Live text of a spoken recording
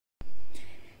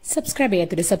Subscribe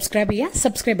ചെയ്യാത്തൊരു subscribe ചെയ്യുക.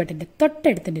 Subscribe ബട്ടൻ്റെ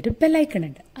തൊട്ടടുത്തിൻ്റെ ഒരു ബെല്ലൈക്കൺ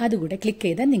ഉണ്ട്, അതുകൂടെ ക്ലിക്ക്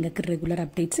ചെയ്താൽ നിങ്ങൾക്ക് റെഗുലർ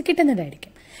അപ്ഡേറ്റ്സ്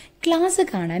കിട്ടുന്നതായിരിക്കും. ക്ലാസ്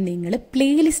കാണാൻ നിങ്ങൾ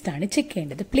പ്ലേലിസ്റ്റാണ് ചെക്ക്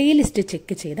ചെയ്യേണ്ടത്. പ്ലേലിസ്റ്റ്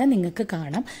ചെക്ക് ചെയ്താൽ നിങ്ങൾക്ക്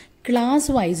കാണാം ക്ലാസ്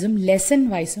വൈസും ലെസൺ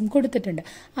വൈസും കൊടുത്തിട്ടുണ്ട്.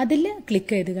 അതിൽ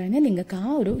ക്ലിക്ക് ചെയ്ത് കഴിഞ്ഞാൽ നിങ്ങൾക്ക് ആ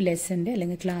ഒരു ലെസൻ്റെ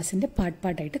അല്ലെങ്കിൽ ക്ലാസ്സിൻ്റെ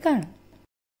പാർട്ടായിട്ട് കാണാം.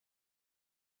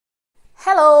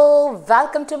 Hello,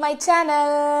 welcome to my channel.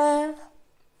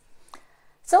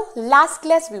 So last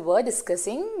class we were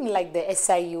discussing like the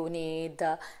SI unit,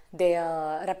 their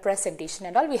representation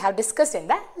and all we have discussed in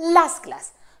the last class.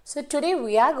 So today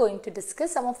we are going to discuss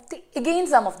some of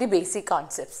the basic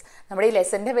concepts. നമ്മുടെ ഈ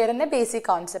ലെസൻ്റെ പേര് തന്നെ basic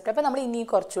concept. അപ്പോൾ നമ്മൾ ഇനി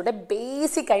കുറച്ചുകൂടെ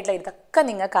basic ആയിട്ടുള്ള ഇതൊക്കെ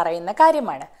നിങ്ങൾക്ക് അറിയുന്ന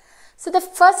കാര്യമാണ്. So the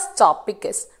first topic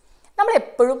is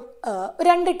നമ്മളെപ്പോഴും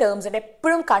രണ്ട് ടേംസ് ഉണ്ട്,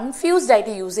 എപ്പോഴും കൺഫ്യൂസ്ഡ്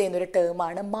ആയിട്ട് യൂസ് ചെയ്യുന്ന ഒരു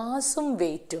ടേമാണ് മാസും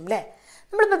വെയ്റ്റും അല്ലേ.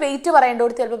 നമ്മളിപ്പോൾ വെയിറ്റ്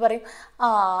പറയേണ്ടോട് ചിലപ്പോൾ പറയും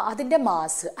അതിൻ്റെ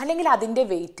മാസ് അല്ലെങ്കിൽ അതിൻ്റെ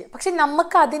വെയിറ്റ്. പക്ഷെ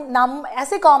നമുക്ക്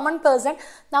ആസ് എ കോമൺ പേഴ്സൺ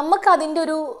നമുക്ക് അതിൻ്റെ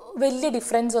ഒരു വലിയ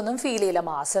ഡിഫറൻസ് ഒന്നും ഫീൽ ചെയ്യില്ല.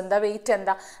 മാസ് എന്താ വെയിറ്റ്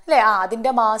എന്താ അല്ലേ,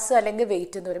 അതിൻ്റെ മാസ് അല്ലെങ്കിൽ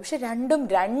വെയിറ്റ് എന്ന് പറയും. പക്ഷെ രണ്ടും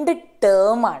രണ്ട്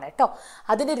ടേമാണ് കേട്ടോ.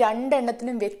 അതിന്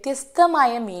രണ്ടെണ്ണത്തിനും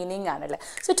വ്യത്യസ്തമായ മീനിങ് ആണല്ലേ.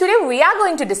 So today we are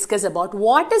going to discuss about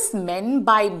what is men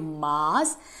by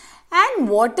mass and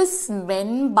what is men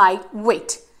by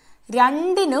weight.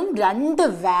 രണ്ടിനും രണ്ട്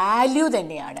വാല്യൂ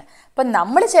തന്നെയാണ്. അപ്പം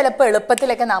നമ്മൾ ചിലപ്പോൾ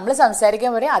എളുപ്പത്തിലൊക്കെ നമ്മൾ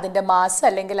സംസാരിക്കാൻ പറയും അതിൻ്റെ മാസ്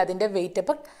അല്ലെങ്കിൽ അതിൻ്റെ വെയിറ്റ്.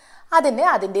 അപ്പം അതിന്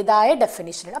അതിൻ്റെതായ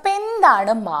ഡെഫിനിഷൻ. അപ്പം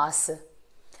എന്താണ് മാസ്?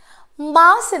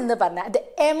 മാസ് എന്ന് പറഞ്ഞാൽ the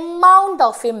amount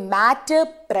of A matter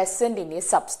present in A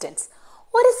substance.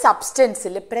 ഒരു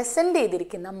സബ്സ്റ്റൻസിൽ പ്രസൻറ്റ്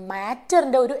ചെയ്തിരിക്കുന്ന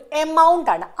മാറ്ററിൻ്റെ ഒരു എമൗണ്ട്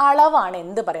ആണ്, അളവാണ്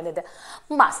എന്ത് പറയുന്നത്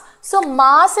മാസ്. സോ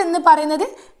മാസ് എന്ന് പറയുന്നത്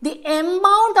ദി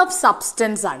എമൗണ്ട് ഓഫ്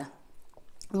സബ്സ്റ്റൻസ് ആണ്.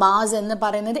 മാസ് എന്ന്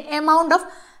പറയുന്നത് amount of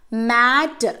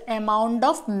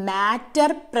matter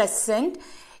present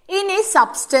in A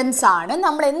substance ആണ്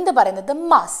നമ്മൾ എന്ത് പറയുന്നത്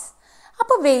മാസ്.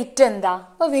 അപ്പോൾ വെയിറ്റ് എന്താ?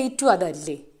 അപ്പോൾ വെയിറ്റും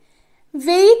അതല്ലേ.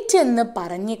 വെയിറ്റ് എന്ന്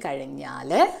പറഞ്ഞു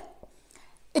കഴിഞ്ഞാൽ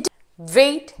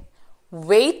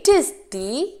wait is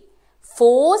the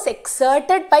force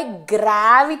exerted by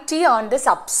gravity on the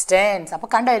substance.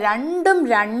 അപ്പോൾ കണ്ടോ, രണ്ടും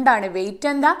രണ്ടാണ്. വെയിറ്റ്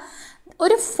എന്താ?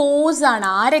 ഒരു ഫോഴ്സ് ആണ്.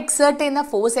 ആര് എക്സേർട്ട് ചെയ്യുന്ന?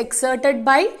 Force exerted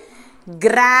by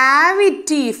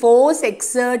gravity. Force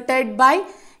exerted by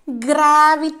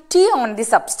gravity on the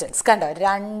substance. കണ്ടോ,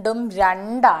 രണ്ടും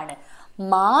രണ്ടാണ്.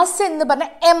 മാസ് എന്ന്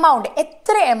പറഞ്ഞാൽ എമൗണ്ട്,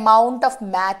 എത്ര എമൗണ്ട് ഓഫ്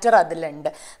മാറ്റർ അതിലുണ്ട്.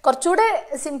 കുറച്ചുകൂടെ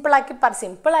സിമ്പിളാക്കി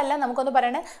സിമ്പിളല്ല, നമുക്കൊന്ന്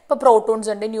പറയണേ. ഇപ്പോൾ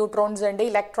പ്രോട്ടോൺസ് ഉണ്ട്, ന്യൂട്രോൺസ് ഉണ്ട്,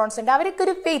 ഇലക്ട്രോൺസ് ഉണ്ട്, അവരൊക്കെ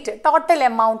ഒരു വെയിറ്റ് ടോട്ടൽ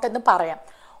എമൗണ്ട് എന്ന് പറയാം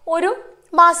ഒരു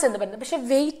മാസ് എന്ന് പറയുന്നത്. പക്ഷെ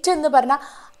വെയിറ്റ് എന്ന് പറഞ്ഞാൽ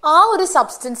ആ ഒരു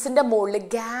സബ്സ്റ്റൻസിൻ്റെ മുകളിൽ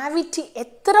ഗ്രാവിറ്റി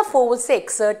എത്ര ഫോഴ്സ്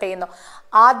എക്സേർട്ട് ചെയ്യുന്നു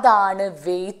അതാണ്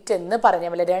വെയിറ്റ് എന്ന് പറഞ്ഞ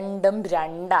പോലെ രണ്ടും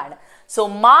രണ്ടാണ്. So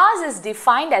mass is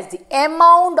defined as the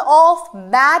amount of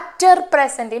matter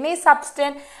present in a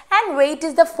substance and weight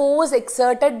is the force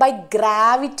exerted by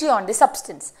gravity on the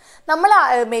substance. നമ്മൾ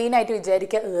മെയിനായിട്ട്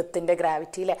വിചാരിക്കുക ഏർത്തിൻ്റെ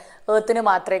ഗ്രാവിറ്റി അല്ലേ. ഏർത്തിന്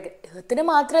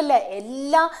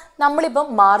മാത്രമല്ല, നമ്മളിപ്പം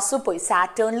മാർസിൽ പോയി,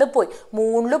 സാറ്റേണിൽ പോയി,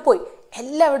 മൂണിൽ പോയി,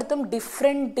 എല്ലായിടത്തും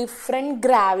ഡിഫറെൻറ്റ്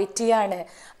ഗ്രാവിറ്റിയാണ്.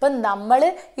 അപ്പം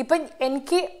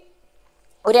എനിക്ക്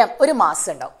ഒരു മാസ്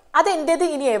ഉണ്ടാവും, അതെൻ്റേത്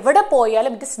ഇനി എവിടെ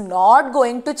പോയാലും it is not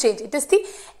going to change. It is the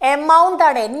amount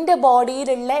ആണ്, എൻ്റെ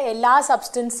ബോഡിയിലുള്ള എല്ലാ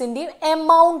സബ്സ്റ്റൻസിൻ്റെയും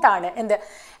എമൗണ്ട് ആണ്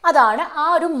അതാണ് ആ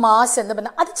ഒരു മാസ് എന്ന്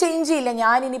പറഞ്ഞാൽ. അത് ചേഞ്ച് ചെയ്യില്ല.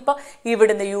 ഞാനിനിപ്പോൾ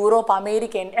ഇവിടുന്ന് യൂറോപ്പ്,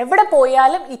 അമേരിക്ക, എവിടെ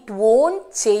പോയാലും it won't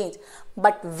change.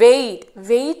 But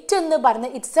wait എന്ന്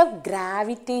പറഞ്ഞാൽ it's A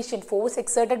gravitation, force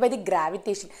exerted by the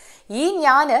gravitation. ഈ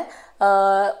ഞാൻ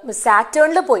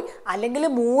സാറ്റേണിൽ പോയി അല്ലെങ്കിൽ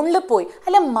മൂണിൽ പോയി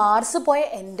അല്ല മാർസ് പോയ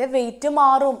എൻ്റെ വെയിറ്റ്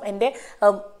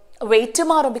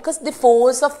മാറും because the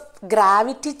force of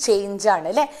gravity change ആണ്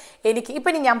അല്ലേ.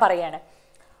 ഇനി ഞാൻ പറയാണ്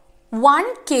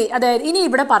 1K, അതായത് ഇനി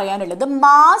ഇവിടെ പറയാനുള്ളത്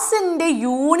മാസിൻ്റെ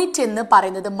യൂണിറ്റ് എന്ന്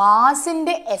പറയുന്നത്,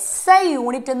 മാസിൻ്റെ SI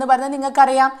യൂണിറ്റ് എന്ന് പറയുന്നത്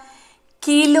നിങ്ങൾക്കറിയാം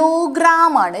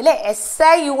കിലോഗ്രാം ആണ് അല്ലേ.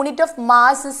 SI unit of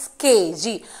mass is kg.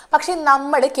 പക്ഷെ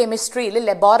നമ്മൾ കെമിസ്ട്രിയിൽ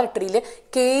ലബോറട്ടറിയിൽ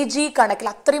kg കണക്കിൽ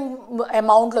അത്രയും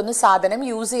എമൗണ്ടിലൊന്നും സാധനം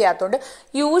യൂസ് ചെയ്യാത്തതുകൊണ്ട്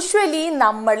യൂഷ്വലി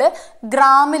നമ്മൾ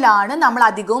ഗ്രാമിലാണ് നമ്മൾ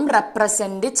അധികവും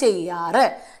റെപ്രസെൻറ്റ് ചെയ്യാറ്.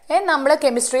 നമ്മൾ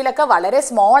കെമിസ്ട്രിയിലൊക്കെ വളരെ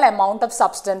സ്മോൾ എമൗണ്ട് ഓഫ്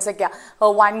സബ്സ്റ്റൻസ് ഒക്കെ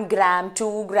 1 gram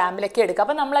 2 ഗ്രാമിലൊക്കെ എടുക്കുക.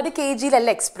 അപ്പം നമ്മളത് kgയിലല്ല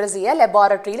എക്സ്പ്രസ് ചെയ്യുക.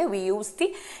 ലബോറട്ടറിയിൽ we use the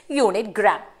unit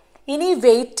gram. ഇനി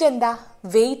വെയിറ്റ് എന്താ?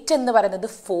 വെയിറ്റ് എന്ന് പറയുന്നത്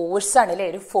ഫോഴ്സ് ആണ് അല്ലേ,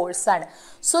 ഒരു ഫോഴ്സാണ്.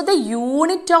 So the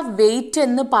unit of wait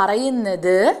എന്ന്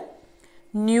പറയുന്നത്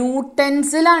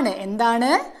ന്യൂട്ടൺസിലാണ്.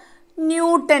 എന്താണ്?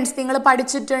 ന്യൂട്ടൺസ്. നിങ്ങൾ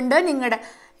പഠിച്ചിട്ടുണ്ട്. നിങ്ങളുടെ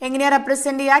എങ്ങനെയാണ്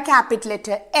റെപ്രസെൻറ്റ് ചെയ്യുക? ക്യാപിറ്റൽ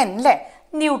ലെറ്റർ N അല്ലേ,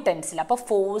 ന്യൂട്ടൺസിൽ. അപ്പോൾ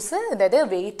ഫോഴ്സ്, അതായത്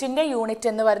വെയിറ്റിൻ്റെ യൂണിറ്റ്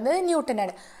എന്ന് പറയുന്നത്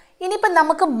ന്യൂട്ടനാണ്. ഇനിയിപ്പം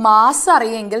നമുക്ക് മാസ്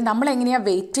അറിയെങ്കിൽ നമ്മൾ എങ്ങനെയാണ്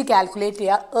വെയിറ്റ് കാൽക്കുലേറ്റ്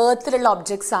ചെയ്യുക? ഏർത്തിലുള്ള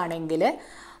ഒബ്ജക്ട്സ് ആണെങ്കിൽ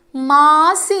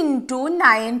മാസ് ഇൻറ്റു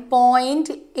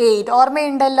 9.8.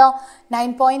 ഓർമ്മയുണ്ടല്ലോ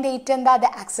 9.8 എന്താ? അത്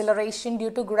ആക്സിലറേഷൻ ഡ്യൂ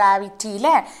ടു ഗ്രാവിറ്റി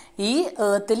അല്ലേ? ഈ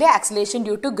എർത്തിലെ ആക്സിലറേഷൻ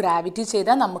ഡ്യൂ ടു ഗ്രാവിറ്റി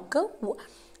ചെയ്താൽ നമുക്ക്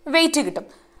വെയിറ്റ് കിട്ടും.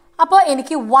 അപ്പോൾ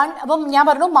എനിക്ക് അപ്പം ഞാൻ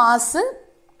പറഞ്ഞു മാസ്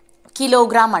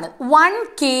കിലോഗ്രാം ആണ്. 1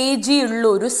 kg ഉള്ള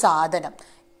ഒരു സാധനം,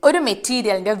 ഒരു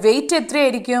മെറ്റീരിയലിൻ്റെ വെയിറ്റ്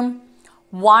എത്രയായിരിക്കും?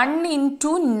 1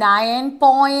 ഇൻറ്റു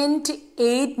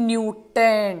 9.8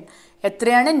 ന്യൂട്ടൺ.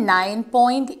 എത്രയാണ്?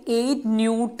 9.8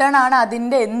 ന്യൂട്ടൺ ആണ്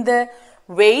അതിൻ്റെ എന്ത്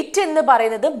വെയിറ്റ് എന്ന്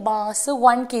പറയുന്നത്. Mass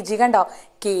 1 kg. കണ്ടോ?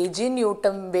 kg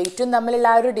ന്യൂട്ടൺ വെയിറ്റും തമ്മിലുള്ള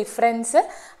ആ ഒരു ഡിഫറൻസ്.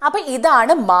 അപ്പം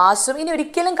ഇതാണ് മാസും. ഇനി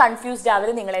ഒരിക്കലും കൺഫ്യൂസ്ഡ്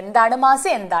ആവരുത് നിങ്ങൾ, എന്താണ് മാസ്,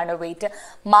 എന്താണ് wait.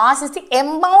 Mass is the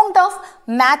amount of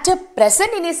matter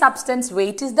present in A substance.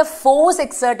 Wait is the force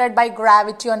exerted by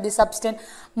gravity on the substance.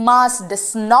 Mass does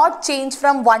not change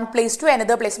from one place to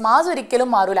another place. Mass ഒരിക്കലും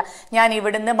മാറൂല. ഞാൻ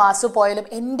ഇവിടുന്ന് mass പോയാലും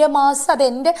എൻ്റെ mass അത്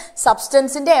എൻ്റെ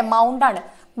സബ്സ്റ്റൻസിൻ്റെ amount ആണ്.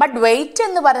 But wait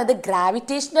എന്ന് പറയുന്നത്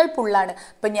ഗ്രാവിറ്റേഷണൽ പുള്ളാണ്.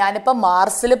 ഇപ്പം ഞാനിപ്പോൾ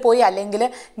മാർസിൽ പോയി അല്ലെങ്കിൽ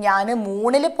ഞാൻ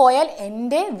മൂണിൽ പോയാൽ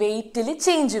എൻ്റെ വെയിറ്റിൽ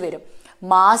ചേഞ്ച് വരും.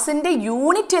 മാസിൻ്റെ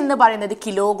യൂണിറ്റ് എന്ന് പറയുന്നത്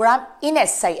കിലോഗ്രാം ഇൻ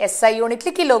SI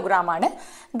യൂണിറ്റിൽ കിലോഗ്രാം ആണ്.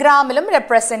 ഗ്രാമിലും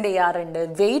റെപ്രസെൻ്റ് ചെയ്യാറുണ്ട്.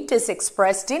 Wait is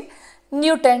expressed in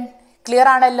newton. Clear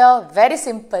ആണല്ലോ? വെരി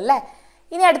സിമ്പിൾ അല്ലേ?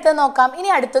 ഇനി അടുത്തത് നോക്കാം. ഇനി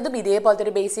അടുത്തതും ഇതേപോലത്തെ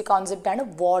ഒരു ബേസിക് കോൺസെപ്റ്റ് ആണ്,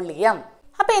 വോളിയം.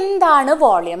 അപ്പം എന്താണ്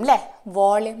വോളിയം അല്ലേ?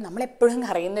 വോളിയം നമ്മളെപ്പോഴും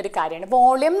അറിയുന്ന ഒരു കാര്യമാണ്.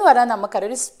 വോളിയം എന്ന് പറഞ്ഞാൽ നമുക്കറിയാം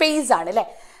ഒരു സ്പേസ് ആണ് അല്ലേ?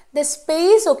 The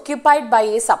space occupied by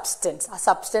A substance. ആ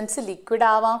സബ്സ്റ്റൻസ് ലിക്വിഡ്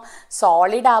ആവാം,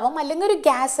 സോളിഡ് ആവാം, അല്ലെങ്കിൽ ഒരു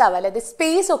ഗ്യാസ് ആവാം അല്ലെ? The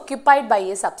space occupied by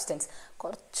A substance.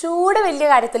 കുറച്ചുകൂടെ വലിയ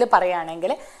കാര്യത്തിൽ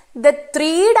പറയുകയാണെങ്കിൽ the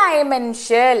three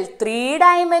dimensional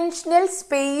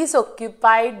space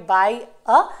occupied by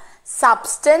A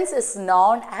substance is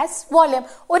known as volume.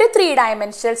 ഒരു 3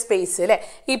 ഡയമെൻഷണൽ സ്പേസ് അല്ലേ?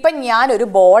 ഇപ്പം ഞാനൊരു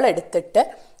ബോൾ എടുത്തിട്ട്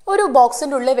ഒരു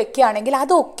ബോക്സിൻ്റെ ഉള്ളിൽ വെക്കുകയാണെങ്കിൽ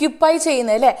അത് ഒക്യുപ്പൈ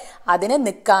ചെയ്യുന്നത് അല്ലേ? അതിന്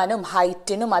നിൽക്കാനും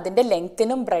ഹൈറ്റിനും അതിൻ്റെ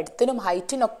ലെങ്ത്തിനും ബ്രെഡ്ത്തിനും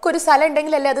ഹൈറ്റിനും ഒക്കെ ഒരു സ്ഥലം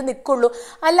ഉണ്ടെങ്കിലല്ലേ അത് നിൽക്കുള്ളൂ.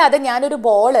 അല്ലാതെ ഞാനൊരു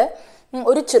ബോള്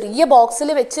ഒരു ചെറിയ ബോക്സിൽ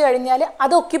വെച്ച് കഴിഞ്ഞാൽ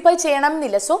അത് ഒക്യുപ്പൈ ചെയ്യണം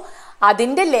എന്നില്ല. സോ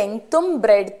അതിൻ്റെ ലെങ്ത്തും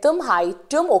ബ്രെഡ്ത്തും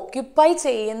ഹൈറ്റും ഒക്യുപ്പൈ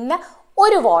ചെയ്യുന്ന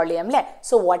ഒരു വോളിയം അല്ലേ?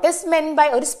 So what is men by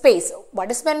ഒരു space?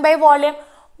 What is men by volume?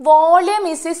 Volume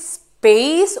is A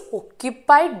space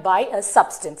occupied by A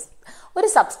substance. ഒരു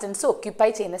സബ്സ്റ്റൻസ് ഒക്യുപ്പൈ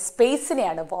ചെയ്യുന്ന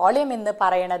സ്പേസിനെയാണ് വോളിയം എന്ന്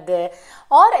പറയണത്.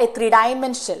 ഓർ എ ത്രീ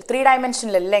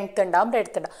ഡയമെൻഷനിൽ ലെങ്ത് ഉണ്ടാവും,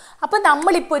 ബ്രെഡ്ത്ത് ഉണ്ടാവും. അപ്പം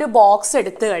നമ്മളിപ്പോൾ ഒരു ബോക്സ്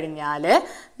എടുത്തു കഴിഞ്ഞാൽ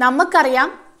നമുക്കറിയാം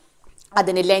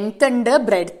അതിന് ലെങ്ത് ഉണ്ട്,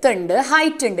 ബ്രെഡ്ത്ത് ഉണ്ട്,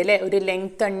 ഹൈറ്റ് ഉണ്ട് അല്ലേ? ഒരു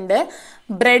ലെങ്ത് ഉണ്ട്,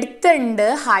 ബ്രെഡ്ത്ത് ഉണ്ട്,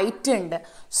 ഹൈറ്റ് ഉണ്ട്.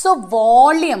 സോ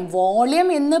വോളിയം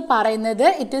എന്ന് പറയുന്നത്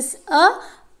ഇറ്റ്സ്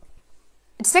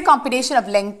എ കോമ്പിനേഷൻ ഓഫ്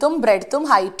ലെങ്ത്തും ബ്രെഡ്ത്തും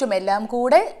ഹൈറ്റും എല്ലാം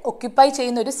കൂടെ ഒക്യുപ്പൈ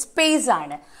ചെയ്യുന്ന ഒരു സ്പേസ്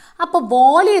ആണ്. അപ്പോൾ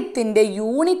വോളിയത്തിൻ്റെ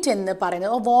യൂണിറ്റ് എന്ന്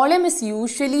പറയുന്നത് volume is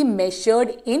usually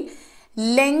measured in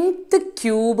length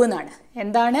cube എന്നാണ്.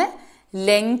 എന്താണ്?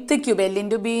 Length cube. L ×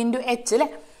 B × H അല്ലേ?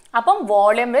 അപ്പം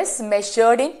volume is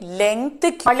measured in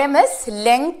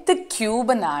length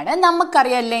cube എന്നാണ്.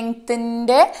 നമുക്കറിയാം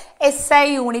ലെങ്ത്തിൻ്റെ SI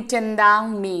യൂണിറ്റ് എന്താ?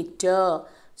 മീറ്റർ.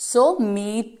 സോ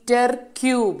മീറ്റർ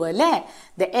ക്യൂബ് അല്ലേ?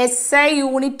 The SI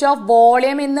unit of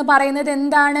volume എന്ന് പറയുന്നത്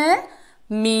എന്താണ്?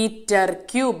 Metre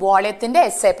cube. വോളിയത്തിൻ്റെ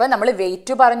SI. ഇപ്പോൾ നമ്മൾ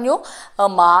വെയിറ്റ് പറഞ്ഞു,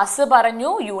 മാസ് പറഞ്ഞു,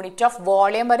 യൂണിറ്റ് ഓഫ്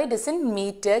വോളിയം പറഞ്ഞു, it is in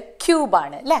metre cube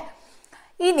ആണ് അല്ലേ?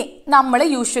 ഇനി നമ്മൾ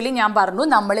യൂഷ്വലി ഞാൻ പറഞ്ഞു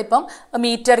നമ്മളിപ്പം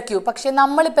മീറ്റർ ക്യൂബ്, പക്ഷേ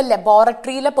നമ്മളിപ്പോൾ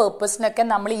ലബോറട്ടറിയിലെ പേർപ്പസിനൊക്കെ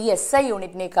നമ്മൾ ഈ SI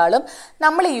യൂണിറ്റിനേക്കാളും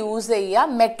നമ്മൾ യൂസ് ചെയ്യുക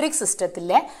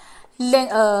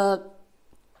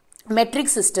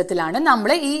മെട്രിക് സിസ്റ്റത്തിലാണ് നമ്മൾ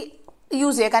ഈ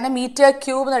യൂസ് ചെയ്യുക. കാരണം മീറ്റർ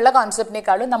ക്യൂബ് എന്നുള്ള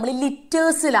കോൺസെപ്റ്റിനേക്കാളും നമ്മൾ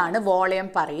ലിറ്റേഴ്സിലാണ് വോളിയം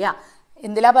പറയുക.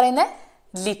 എന്തിലാണ് പറയുന്നത്?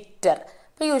 ലിറ്റർ.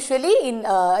 അപ്പോൾ യൂഷ്വലി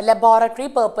ലബോറട്ടറി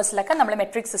പേർപ്പസിലൊക്കെ നമ്മൾ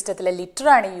മെട്രിക് സിസ്റ്റത്തിലെ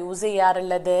ലിറ്ററാണ് യൂസ്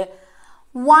ചെയ്യാറുള്ളത്.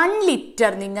 1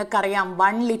 ലിറ്റർ നിങ്ങൾക്കറിയാം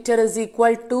 1 litre is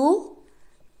equal to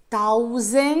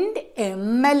 1000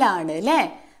 ml ആണ് അല്ലേ?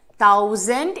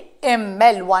 1000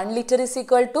 ml. 1 litre is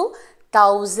equal to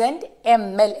 1000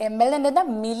 ml. ml എന്താ?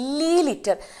 Milli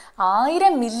litre.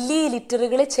 1000 മില്ലി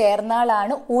ലിറ്ററുകൾ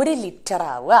ചേർന്നാലാണ് 1 ലിറ്റർ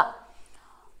ആവുക.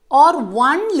 Or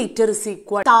 1 litre is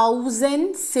equal 1000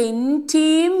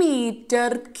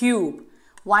 centimetre cube.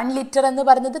 1 litre എന്ന്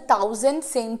പറയുന്നത് 1000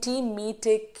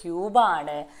 centimetre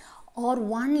ക്യൂബാണ്. Or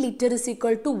 1 litre is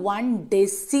equal to 1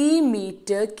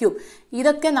 decimetre cube.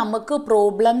 ഇതൊക്കെ നമുക്ക്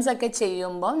problems ഒക്കെ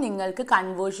ചെയ്യുമ്പോൾ നിങ്ങൾക്ക്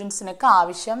കൺവേർഷൻസിനൊക്കെ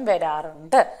ആവശ്യം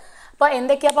വരാറുണ്ട്. അപ്പോൾ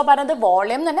എന്തൊക്കെയാണ് അപ്പോൾ പറയുന്നത്?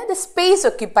 വോളിയം എന്ന് പറഞ്ഞാൽ the space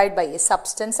occupied by A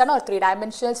substance ആണ്. ഒരു 3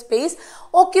 dimensional space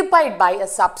occupied by A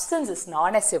substance is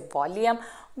known as A volume.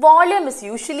 Volume is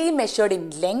usually measured in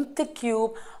length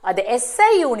cube. The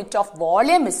SI unit of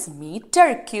volume is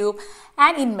meter cube.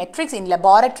 And in metrics, in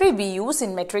laboratory, we use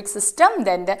in metric system.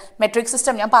 Then the metric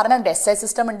system, ഞാൻ പറഞ്ഞിട്ടുണ്ട് SI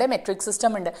system ഉണ്ട്, metric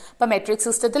system ഉണ്ട്. അപ്പോൾ metric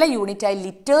systemത്തിലെ unit ആയി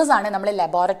litres ആണ് നമ്മൾ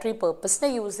laboratory purpose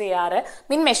use ചെയ്യാറ്.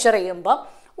 മീൻ measure ചെയ്യുമ്പോൾ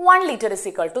 1 liter is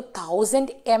equal to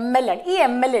 1000 ml ആണ്. ഈ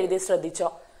ml എഴുതി ശ്രദ്ധിച്ചോ.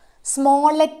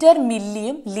 സ്മോൾ ലെറ്റർ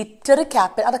മില്ലിയും ലിറ്റർ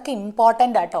ക്യാപിറ്റൽ, അതൊക്കെ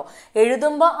ഇമ്പോർട്ടൻ്റ് ആട്ടോ.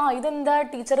 എഴുതുമ്പോൾ ഇതെന്താ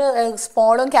ടീച്ചർ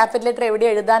സ്മോളും ക്യാപിറ്റൽ ലെറ്റർ എവിടെ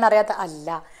എഴുതാൻ അറിയാത്ത അല്ല.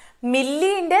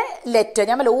 മില്ലിൻ്റെ ലെറ്റർ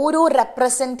ഞാൻ ഓരോ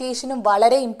റെപ്രസെൻറ്റേഷനും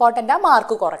വളരെ ഇമ്പോർട്ടൻ്റ് ആ,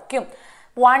 മാർക്ക് കുറയ്ക്കും.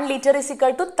 1 liter is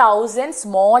equal to 1000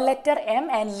 small letter m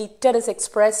and liter is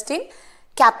expressed in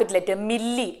capital letter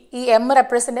milli. ഈ m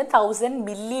represent 1000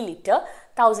 milliliter,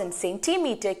 1000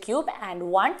 centimeter cube and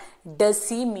 1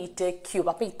 decimeter cube.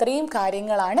 അപ്പോൾ ഇത്രയും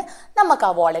കാര്യങ്ങളാണ് നമുക്ക്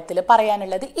ആ വോളത്തിൽ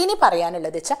പറയാനുള്ളത്. ഇനി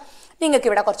പറയാനുള്ളത് വെച്ചാൽ നിങ്ങൾക്ക്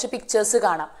ഇവിടെ കുറച്ച് പിക്ചേഴ്സ്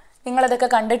കാണാം. നിങ്ങളതൊക്കെ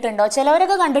കണ്ടിട്ടുണ്ടോ?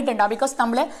 ചിലവരൊക്കെ കണ്ടിട്ടുണ്ടോ? ബിക്കോസ്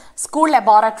നമ്മൾ സ്കൂൾ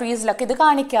ലബോറട്ടറീസിലൊക്കെ ഇത്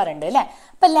കാണിക്കാറുണ്ട് അല്ലേ.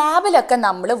 അപ്പം ലാബിലൊക്കെ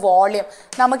നമ്മൾ വോളിയം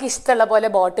നമുക്ക് ഇഷ്ടമുള്ള പോലെ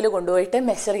ബോട്ടിൽ കൊണ്ടുപോയിട്ട്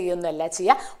മെഷർ ചെയ്യുന്നതല്ല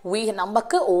ചെയ്യുക.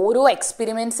 നമുക്ക് ഓരോ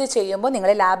എക്സ്പെരിമെൻറ്റ്സ് ചെയ്യുമ്പോൾ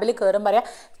നിങ്ങൾ ലാബിൽ കയറും പറയാം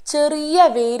ചെറിയ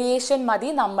വേരിയേഷൻ മതി,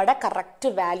 നമ്മുടെ കറക്റ്റ്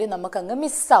വാല്യൂ നമുക്കങ്ങ്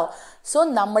മിസ്സാവും. സോ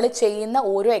നമ്മൾ ചെയ്യുന്ന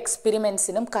ഓരോ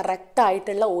എക്സ്പെരിമെൻറ്റ്സിനും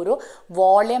കറക്റ്റായിട്ടുള്ള ഓരോ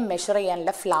വോളിയം മെഷർ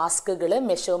ചെയ്യാനുള്ള ഫ്ലാസ്കുകൾ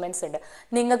മെഷർമെൻറ്റ്സ് ഉണ്ട്.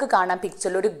 നിങ്ങൾക്ക് കാണാം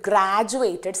പിക്ചറിൽ ഒരു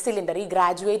ഗ്രാജുവേറ്റഡ് സിലിണ്ടർ. ഈ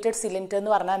ഗ്രാജുവേറ്റഡ് സിലിണ്ടർ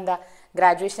എന്ന് പറഞ്ഞാൽ എന്താ?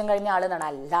 ഗ്രാജുവേഷൻ കഴിഞ്ഞ ആളെന്നാണ്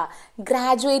അല്ല.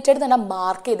 ഗ്രാജുവേറ്റഡ് എന്ന് പറഞ്ഞാൽ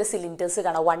മാർക്ക് ചെയ്ത സിലിണ്ടേഴ്സ്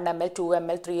കാണാം. 1 ml 2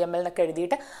 ml 3 ml എന്നൊക്കെ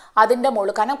എഴുതിയിട്ട് അതിൻ്റെ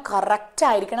മുകളിൽ, കാരണം കറക്റ്റ്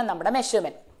ആയിരിക്കണം നമ്മുടെ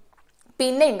മെഷർമെൻറ്റ്.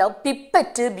 പിന്നെ ഉണ്ടാവും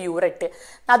പിപ്പറ്റ്, ബ്യൂററ്റ്.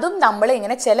 അതും നമ്മൾ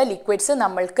ഇങ്ങനെ ചില ലിക്വിഡ്സ്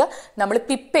നമ്മൾ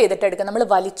പിപ്പ് ചെയ്തിട്ട് എടുക്കും, നമ്മൾ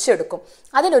വലിച്ചെടുക്കും.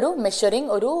 അതിനൊരു മെഷറിങ്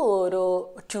ഒരു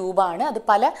ട്യൂബാണ്, അത്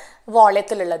പല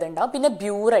വോളിയത്തിലുള്ളതുണ്ടാവും. പിന്നെ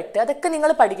ബ്യൂററ്റ്, അതൊക്കെ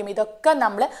നിങ്ങൾ പഠിക്കും. ഇതൊക്കെ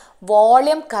നമ്മൾ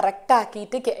വോളിയം കറക്റ്റ്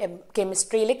ആക്കിയിട്ട്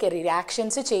കെമിസ്ട്രിയിൽ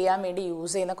റിയാക്ഷൻസ് ചെയ്യാൻ വേണ്ടി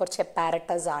യൂസ് ചെയ്യുന്ന കുറച്ച്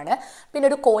അപ്പാരറ്റസ് ആണ്. പിന്നെ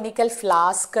ഒരു കോണിക്കൽ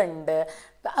ഫ്ലാസ്ക് ഉണ്ട്.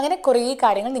 അങ്ങനെ കുറേ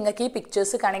കാര്യങ്ങൾ നിങ്ങൾക്ക് ഈ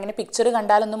പിക്ചേഴ്സ് കാണാം. ഇങ്ങനെ പിക്ചർ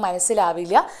കണ്ടാലൊന്നും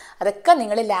മനസ്സിലാവില്ല, അതൊക്കെ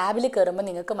നിങ്ങൾ ലാബിൽ കയറുമ്പോൾ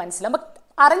നിങ്ങൾക്ക് മനസ്സിലാവും. അപ്പം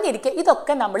അറിഞ്ഞിരിക്കുക,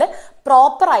 ഇതൊക്കെ നമ്മൾ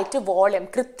പ്രോപ്പറായിട്ട് വോളിയം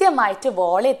കൃത്യമായിട്ട്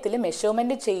വോളിയത്തിൽ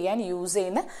മെഷർമെൻറ്റ് ചെയ്യാൻ യൂസ്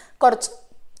ചെയ്യുന്ന കുറച്ച്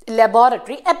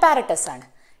ലബോറട്ടറി അപ്പാരറ്റസ് ആണ്.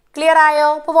 ക്ലിയർ ആയോ?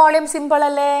 ഇപ്പോൾ വോളിയം സിമ്പിൾ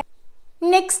അല്ലേ?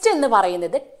 നെക്സ്റ്റ് എന്ന്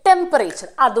പറയുന്നത് ടെമ്പറേച്ചർ.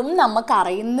 അതും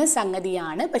നമുക്കറിയുന്ന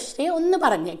സംഗതിയാണ്, പക്ഷേ ഒന്ന്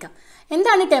പറഞ്ഞേക്കാം.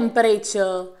 എന്താണ്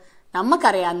ടെമ്പറേച്ചർ?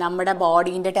 നമുക്കറിയാം നമ്മുടെ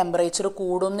ബോഡീൻ്റെ ടെമ്പറേച്ചർ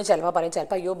കൂടും എന്ന് ചിലപ്പോൾ പറയും,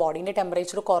 ചിലപ്പോൾ അയ്യോ ബോഡീൻ്റെ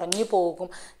ടെമ്പറേച്ചർ കുറഞ്ഞു പോകും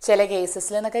ചില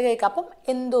കേസസിൽ എന്നൊക്കെ കേൾക്കാം. അപ്പം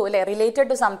എന്തോ അല്ലേ, related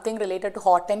to something related to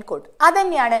hot and called.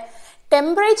 അതുതന്നെയാണ്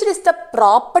temperature is the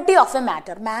property of A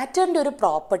matter. മാറ്ററിൻ്റെ ഒരു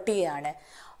പ്രോപ്പർട്ടിയാണ്.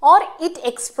 Or it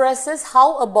expresses how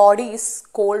A body is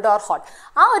called or hot.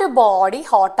 ആ ഒരു ബോഡി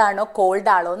ഹോട്ടാണോ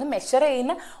കോൾഡാണോ എന്ന് മെഷർ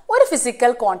ചെയ്യുന്ന ഒരു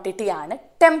ഫിസിക്കൽ ക്വാണ്ടിറ്റിയാണ്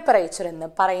ടെമ്പറേച്ചർ എന്ന്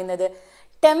പറയുന്നത്.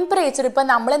 ടെമ്പറേച്ചർ ഇപ്പം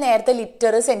നമ്മൾ നേരത്തെ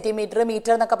ലിറ്റർ, സെൻറ്റിമീറ്റർ,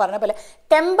 മീറ്റർ എന്നൊക്കെ പറഞ്ഞ പോലെ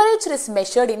temperature is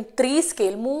measured in 3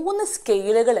 scale. 3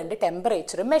 സ്കെയിലുകളുണ്ട്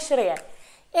temperature measure ചെയ്യാൻ.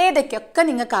 ഏതൊക്കെയൊക്കെ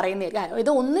നിങ്ങൾക്ക് അറിയുന്നില്ല. ഇത്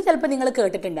ഒന്ന് ചിലപ്പോൾ നിങ്ങൾ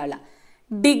കേട്ടിട്ടുണ്ടാവില്ല.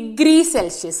 ഡിഗ്രി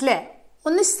സെൽഷ്യസ് അല്ലേ,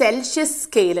 ഒന്ന് സെൽഷ്യസ്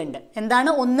സ്കെയിലുണ്ട്. എന്താണ്?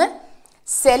 ഒന്ന്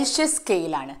സെൽഷ്യസ്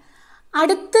സ്കെയിലാണ്.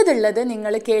 അടുത്തതുള്ളത്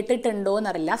നിങ്ങൾ കേട്ടിട്ടുണ്ടോ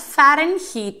എന്നറിയില്ല, ഫാരൻ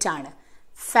ഹീറ്റ് ആണ്.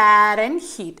 ഫാരൻ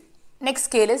heat. Next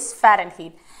scale is ഫാരൻ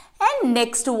heat. And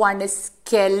next one is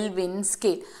kelvin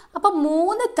scale. അപ്പം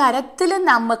 3 തരത്തിൽ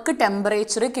നമുക്ക്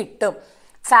ടെമ്പറേച്ചർ കിട്ടും.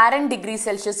 ഫാരൻ ഡിഗ്രി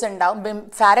സെൽഷ്യസ് ഉണ്ടാവും,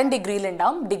 ഫാരൻ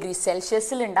ഡിഗ്രിയിലുണ്ടാവും, ഡിഗ്രി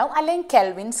സെൽഷ്യസിലുണ്ടാവും, അല്ലെങ്കിൽ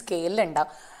കെൽവിൻ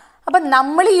സ്കെയിലുണ്ടാവും. അപ്പം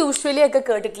നമ്മൾ യൂഷ്വലി ഒക്കെ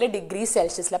കേട്ടിട്ടില്ല ഡിഗ്രി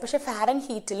സെൽഷ്യസിലാണ്. പക്ഷേ ഫാരൻ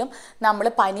ഹീറ്റിലും നമ്മൾ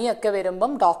പനിയൊക്കെ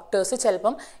വരുമ്പം ഡോക്ടേഴ്സ്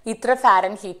ചിലപ്പം ഇത്ര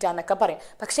ഫാരൻ ഹീറ്റാന്നൊക്കെ പറയും.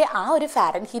 പക്ഷേ ആ ഒരു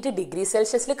ഫാരൻ ഹീറ്റ് ഡിഗ്രി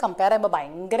സെൽഷ്യസിൽ കമ്പയർ ചെയ്യുമ്പോൾ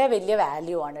ഭയങ്കര വലിയ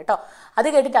വാല്യൂ ആണ് കേട്ടോ. അത്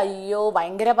കേട്ടിട്ട് അയ്യോ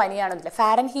ഭയങ്കര പനിയാണെന്നില്ല.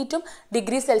 ഫാരൻ ഹീറ്റും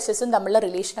ഡിഗ്രി സെൽഷ്യസും തമ്മിലുള്ള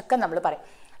റിലേഷനൊക്കെ നമ്മൾ പറയും.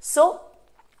 സോ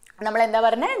നമ്മൾ എന്താ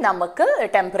പറഞ്ഞത്, നമുക്ക്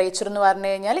ടെമ്പറേച്ചർ എന്ന് പറഞ്ഞു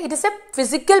കഴിഞ്ഞാൽ it is A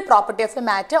physical property of A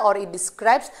matter or it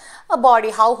describes A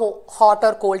body how hot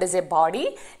or called is A body.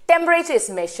 Temperature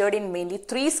is measured in mainly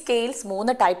 3 scales.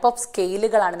 3 type of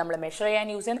സ്കെയിലുകളാണ് നമ്മൾ മെഷർ ചെയ്യാൻ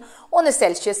use ചെയ്യുന്നത്. ഒന്ന്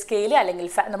Celsius scale, അല്ലെങ്കിൽ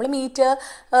നമ്മൾ metre,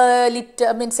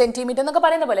 litre, centimetre എന്നൊക്കെ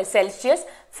പറയുന്ന പോലെ Celsius,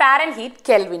 ഫാരൻ heat,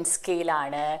 kelvin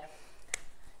സ്കെയിലാണ്.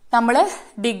 നമ്മൾ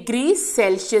ഡിഗ്രി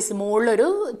സെൽഷ്യസ് മുകളിലൊരു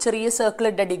ചെറിയ സർക്കിൾ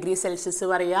ഇട്ട ഡിഗ്രി സെൽഷ്യസ്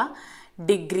പറയുക.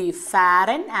 Degree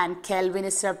ഫാരൻ and kelvin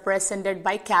is represented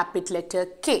by capital letter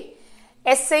K.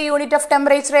 SI unit of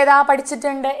temperature ഏതാ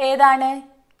പഠിച്ചിട്ടുണ്ട്? ഏതാണ്?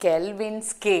 Kelvin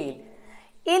scale.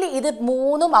 ഇനി ഇത്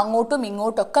മൂന്നും അങ്ങോട്ടും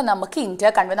ഇങ്ങോട്ടൊക്കെ നമുക്ക്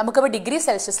ഇന്റർ കൺവേർട്ട്, നമുക്കിപ്പോൾ ഡിഗ്രി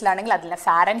സെൽഷ്യസിലാണെങ്കിൽ അതിലെ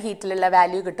ഫാരൻ ഹീറ്റിലുള്ള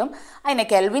വാല്യൂ കിട്ടും, അതിനെ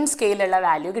കെൽവിൻ സ്കെയിലുള്ള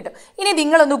വാല്യൂ കിട്ടും. ഇനി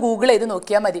നിങ്ങളൊന്ന് ഗൂഗിൾ ചെയ്ത്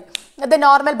നോക്കിയാൽ മതി ദ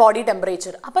നോർമൽ ബോഡി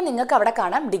ടെമ്പറേച്ചർ. അപ്പം നിങ്ങൾക്ക് അവിടെ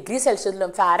കാണാം ഡിഗ്രി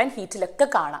സെൽഷ്യസിലും ഫാരൻ ഹീറ്റിലൊക്കെ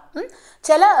കാണാം.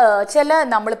 ചില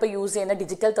നമ്മളിപ്പോൾ യൂസ് ചെയ്യുന്ന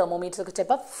ഡിജിറ്റൽ തെർമോമീറ്റേഴ്സ് ഒക്കെ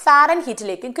ചിലപ്പോൾ ഫാരൻ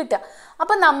ഹീറ്റിലേക്ക് കിട്ടുക.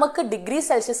 അപ്പം നമുക്ക് ഡിഗ്രി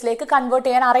സെൽഷ്യസിലേക്ക് കൺവേർട്ട്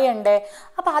ചെയ്യാൻ അറിയണ്ടേ?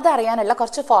 അപ്പോൾ അതറിയാനുള്ള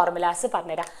കുറച്ച് ഫോർമുലാസ്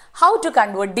പറഞ്ഞുതരാം. How to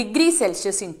convert degree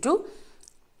Celsius in to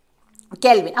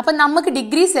kelvin. അപ്പം നമുക്ക്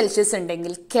ഡിഗ്രി സെൽഷ്യസ്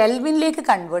ഉണ്ടെങ്കിൽ കെൽവിനിലേക്ക്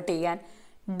കൺവേർട്ട് ചെയ്യാൻ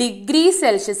ഡിഗ്രി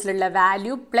സെൽഷ്യസിലുള്ള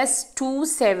വാല്യൂ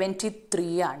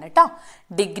 +273 ആണ് കേട്ടോ.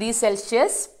 ഡിഗ്രി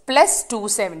സെൽഷ്യസ്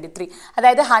 +273,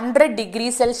 അതായത് 100 ഡിഗ്രി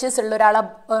സെൽഷ്യസ് ഉള്ള ഒരാളെ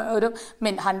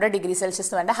 100 ഡിഗ്രി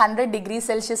സെൽഷ്യസ് വേണ്ട, 100 ഡിഗ്രി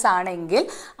സെൽഷ്യസ് ആണെങ്കിൽ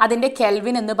അതിൻ്റെ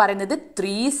കെൽവിൻ എന്ന് പറയുന്നത്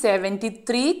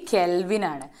 373 കെൽവിൻ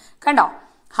ആണ്. കണ്ടോ,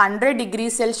 100 ഡിഗ്രി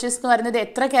സെൽഷ്യസ് എന്ന് പറയുന്നത്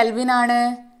എത്ര കെൽവിൻ ആണ്?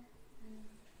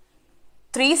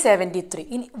 373.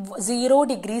 ഇനി 0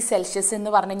 ഡിഗ്രി സെൽഷ്യസ് എന്ന്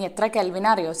പറഞ്ഞു കഴിഞ്ഞാൽ എത്ര കെൽവിൻ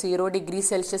അറിയോ? 0 ഡിഗ്രി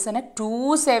സെൽഷ്യസിന്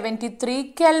 273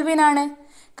 കെൽവിൻ ആണ്.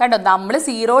 കണ്ടോ, നമ്മൾ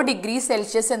 0 ഡിഗ്രി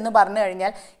സെൽഷ്യസ് എന്ന് പറഞ്ഞു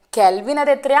കഴിഞ്ഞാൽ കെൽവിൻ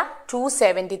അത് എത്രയാ?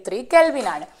 273 കെൽവിൻ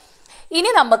ആണ്. ഇനി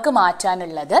നമുക്ക്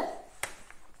മാറ്റാനുള്ളത്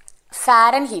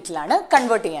ഫാരൻ ഹീറ്റിലാണ്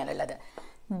കൺവേർട്ട് ചെയ്യാനുള്ളത്.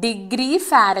 ഡിഗ്രി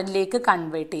ഫാരനിലേക്ക്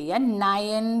കൺവേർട്ട് ചെയ്യാൻ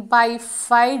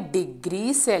 9/5 ഡിഗ്രി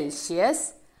സെൽഷ്യസ്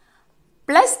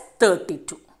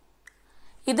 +32.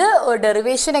 ഇത്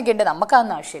ഡെറിവേഷനൊക്കെ ഉണ്ട്,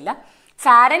 നമുക്കതൊന്നും ആവശ്യമില്ല.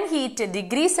 ഫാരൻ ഹീറ്റ്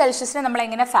ഡിഗ്രി സെൽഷ്യസിനെ നമ്മൾ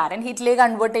എങ്ങനെ ഫാരൻ ഹീറ്റിലേക്ക്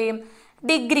കൺവേർട്ട് ചെയ്യും?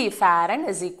 Degree ഫാരൻ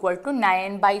is equal to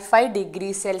 9/5 degree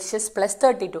Celsius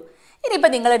 +32.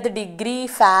 ഇനിയിപ്പോൾ നിങ്ങളെടുത്ത് ഡിഗ്രി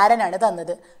ഫാരൻ ആണ്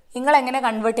തന്നത്, നിങ്ങൾ എങ്ങനെ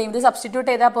കൺവേർട്ട് ചെയ്യും? ഇത് സബ്സ്റ്റിറ്റ്യൂട്ട്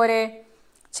ചെയ്താൽ പോരെ?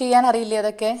 ചെയ്യാൻ അറിയില്ലേ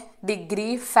അതൊക്കെ? ഡിഗ്രി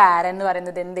ഫാരൻ എന്ന്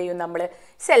പറയുന്നത് എന്ത് ചെയ്യും? നമ്മൾ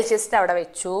സെൽഷ്യസിൻ്റെ അവിടെ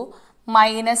വെച്ചു,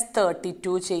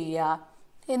 -32 ചെയ്യുക,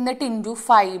 എന്നിട്ട് into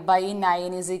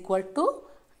 5/9 is equal two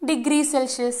degree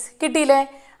Celsius. കിട്ടിയില്ലേ?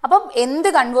 അപ്പം എന്ത്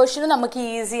കൺവേർഷനും നമുക്ക്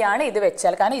ഈസിയാണ് ഇത്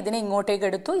വെച്ചാൽ, കാരണം ഇതിനെ ഇങ്ങോട്ടേക്ക്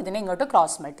എടുത്തു, ഇതിനെ ഇങ്ങോട്ട്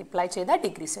ക്രോസ് മൾട്ടിപ്ലൈ ചെയ്താൽ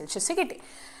ഡിഗ്രി സെൽഷ്യസ് കിട്ടി.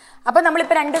 അപ്പം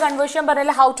നമ്മളിപ്പോൾ 2 കൺവേർഷൻ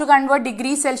പറയല്ലേ, how to convert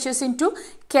degree Celsius in to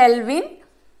kelvin.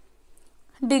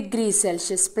 Degree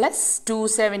Celsius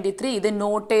 +273, ഇത്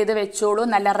നോട്ട് ചെയ്ത് വെച്ചോളൂ,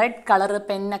 നല്ല റെഡ് കളർ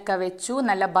പെന്നൊക്കെ വെച്ചു,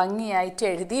 നല്ല ഭംഗിയായിട്ട്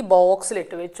എഴുതി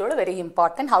ബോക്സിലിട്ട് വെച്ചോളൂ. Very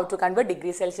important. How to convert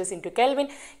degree Celsius in to kelvin,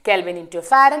 kelvin in to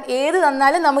ഫാരൻ. ഏത്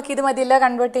തന്നാലും നമുക്കിത് മതിയല്ല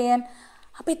കൺവേർട്ട് ചെയ്യാൻ.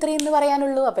 അപ്പോൾ ഇത്രയും എന്ന്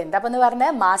പറയാനുള്ളൂ. അപ്പോൾ എന്താ എന്ന്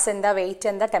പറഞ്ഞാൽ മാസ് എന്താ, വെയിറ്റ്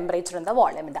എന്താ, ടെമ്പറേച്ചർ എന്താ,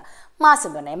 വോളിയം എന്താ. മാസ്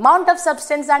എന്ന് പറഞ്ഞാൽ എമൗണ്ട് ഓഫ്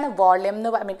സബ്സ്റ്റൻസ് ആണ്. വോളിയം എന്ന്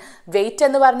വെയിറ്റ്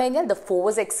എന്ന് പറഞ്ഞു കഴിഞ്ഞാൽ the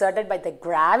force exerted by the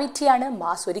gravity ആണ്.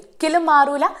 മാസ് ഒരിക്കലും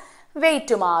മാറൂല,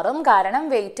 വെയിറ്റ് മാറും. കാരണം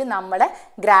വെയിറ്റ് നമ്മളെ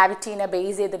ഗ്രാവിറ്റീനെ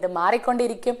ബേസ് ചെയ്തിട്ട്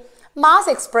മാറിക്കൊണ്ടിരിക്കും.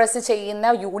 മാസ് എക്സ്പ്രസ്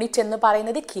ചെയ്യുന്ന യൂണിറ്റ് എന്ന്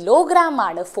പറയുന്നത് കിലോഗ്രാം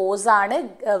ആണ്. ഫോഴ്സ് ആണ്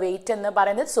വെയിറ്റ് എന്ന്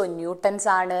പറയുന്നത്, സോ ന്യൂട്ടൺസ്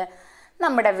ആണ്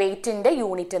നമ്മുടെ വെയിറ്റിൻ്റെ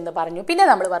യൂണിറ്റ് എന്ന് പറഞ്ഞു. പിന്നെ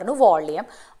നമ്മൾ പറഞ്ഞു വോളിയം.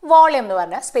 വോളിയം എന്ന്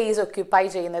പറഞ്ഞാൽ സ്പേസ് ഒക്യുപ്പൈ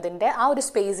ചെയ്യുന്നതിൻ്റെ ആ ഒരു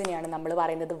സ്പേസിനെയാണ് നമ്മൾ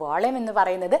പറയുന്നത് വോളിയം എന്ന്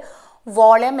പറയുന്നത്.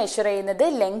 വോളിയം മെഷർ ചെയ്യുന്നത്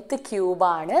length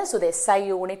ക്യൂബാണ്. So the SI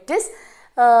unit is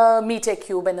metre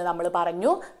cube എന്ന് നമ്മൾ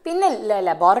പറഞ്ഞു. പിന്നെ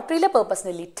ലബോറട്ടറിയിലെ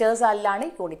പേർപ്പസിന് ലിറ്റേഴ്സ് അല്ലാണ്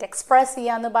യൂണിറ്റ് എക്സ്പ്രസ്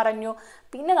ചെയ്യാമെന്ന് പറഞ്ഞു.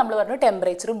 പിന്നെ നമ്മൾ പറഞ്ഞു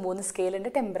ടെമ്പറേച്ചർ 3 സ്കെയിലുണ്ട്.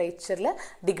 ടെമ്പറേച്ചറിൽ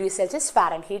degree Celsius,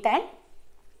 ഫാരൻ heat and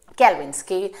kelvin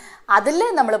scale. അതിൽ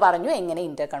നമ്മൾ പറഞ്ഞു എങ്ങനെ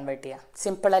ഇന്റർ കൺവേർട്ട് ചെയ്യാം.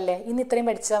 സിമ്പിൾ അല്ലേ? ഇന്ന് ഇത്രയും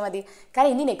പഠിച്ചാൽ മതി.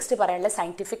 കാരണം ഇനി നെക്സ്റ്റ് പറയാനുള്ള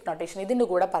സയൻറ്റിഫിക് നൊട്ടേഷൻ ഇതിൻ്റെ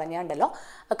കൂടെ പറഞ്ഞാണ്ടല്ലോ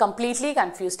കംപ്ലീറ്റ്ലി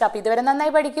കൺഫ്യൂസ്ഡ്. അപ്പോൾ ഇതുവരെ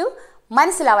നന്നായി പഠിക്കൂ.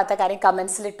 മനസ്സിലാവാത്ത കാര്യം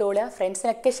കമൻസിൽ ഇട്ടുകൊള്ളുക,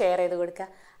 ഫ്രണ്ട്സിനൊക്കെ ഷെയർ ചെയ്ത് കൊടുക്കുക.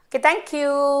 Okay, thank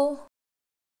you.